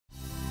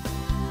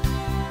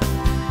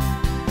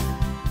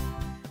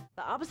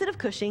opposite of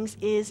Cushing's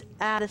is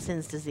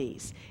Addison's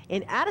disease.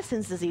 In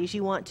Addison's disease,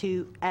 you want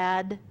to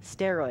add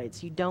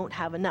steroids. You don't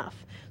have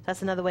enough.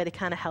 That's another way to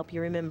kind of help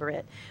you remember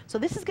it. So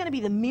this is going to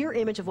be the mirror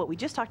image of what we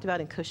just talked about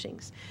in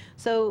Cushing's.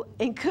 So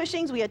in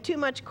Cushing's, we had too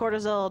much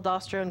cortisol,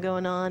 aldosterone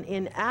going on.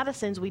 In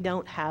Addison's, we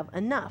don't have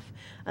enough.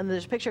 And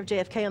there's a picture of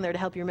JFK on there to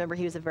help you remember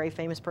he was a very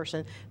famous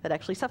person that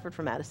actually suffered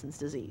from Addison's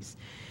disease.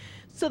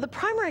 So the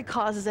primary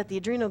cause is that the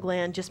adrenal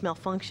gland just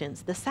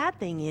malfunctions. The sad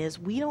thing is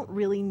we don't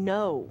really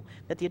know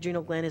that the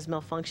adrenal gland is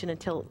malfunctioned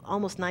until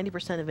almost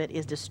 90% of it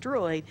is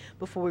destroyed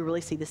before we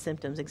really see the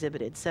symptoms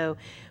exhibited. So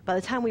by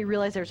the time we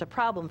realize there's a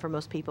problem for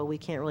most people, we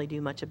can't really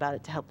do much about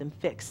it to help them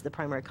fix the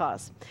primary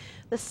cause.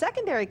 The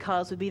secondary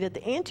cause would be that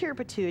the anterior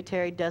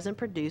pituitary doesn't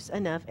produce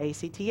enough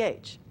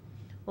ACTH.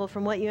 Well,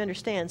 from what you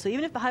understand, so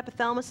even if the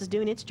hypothalamus is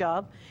doing its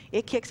job,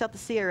 it kicks out the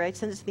CRH,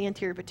 sends it to the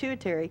anterior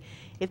pituitary.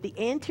 If the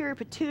anterior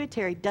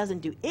pituitary doesn't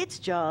do its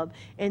job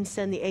and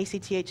send the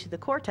ACTH to the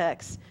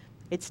cortex,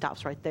 it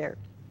stops right there.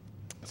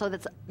 So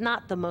that's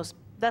not the most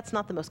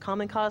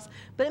common cause,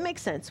 but it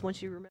makes sense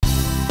once you remember.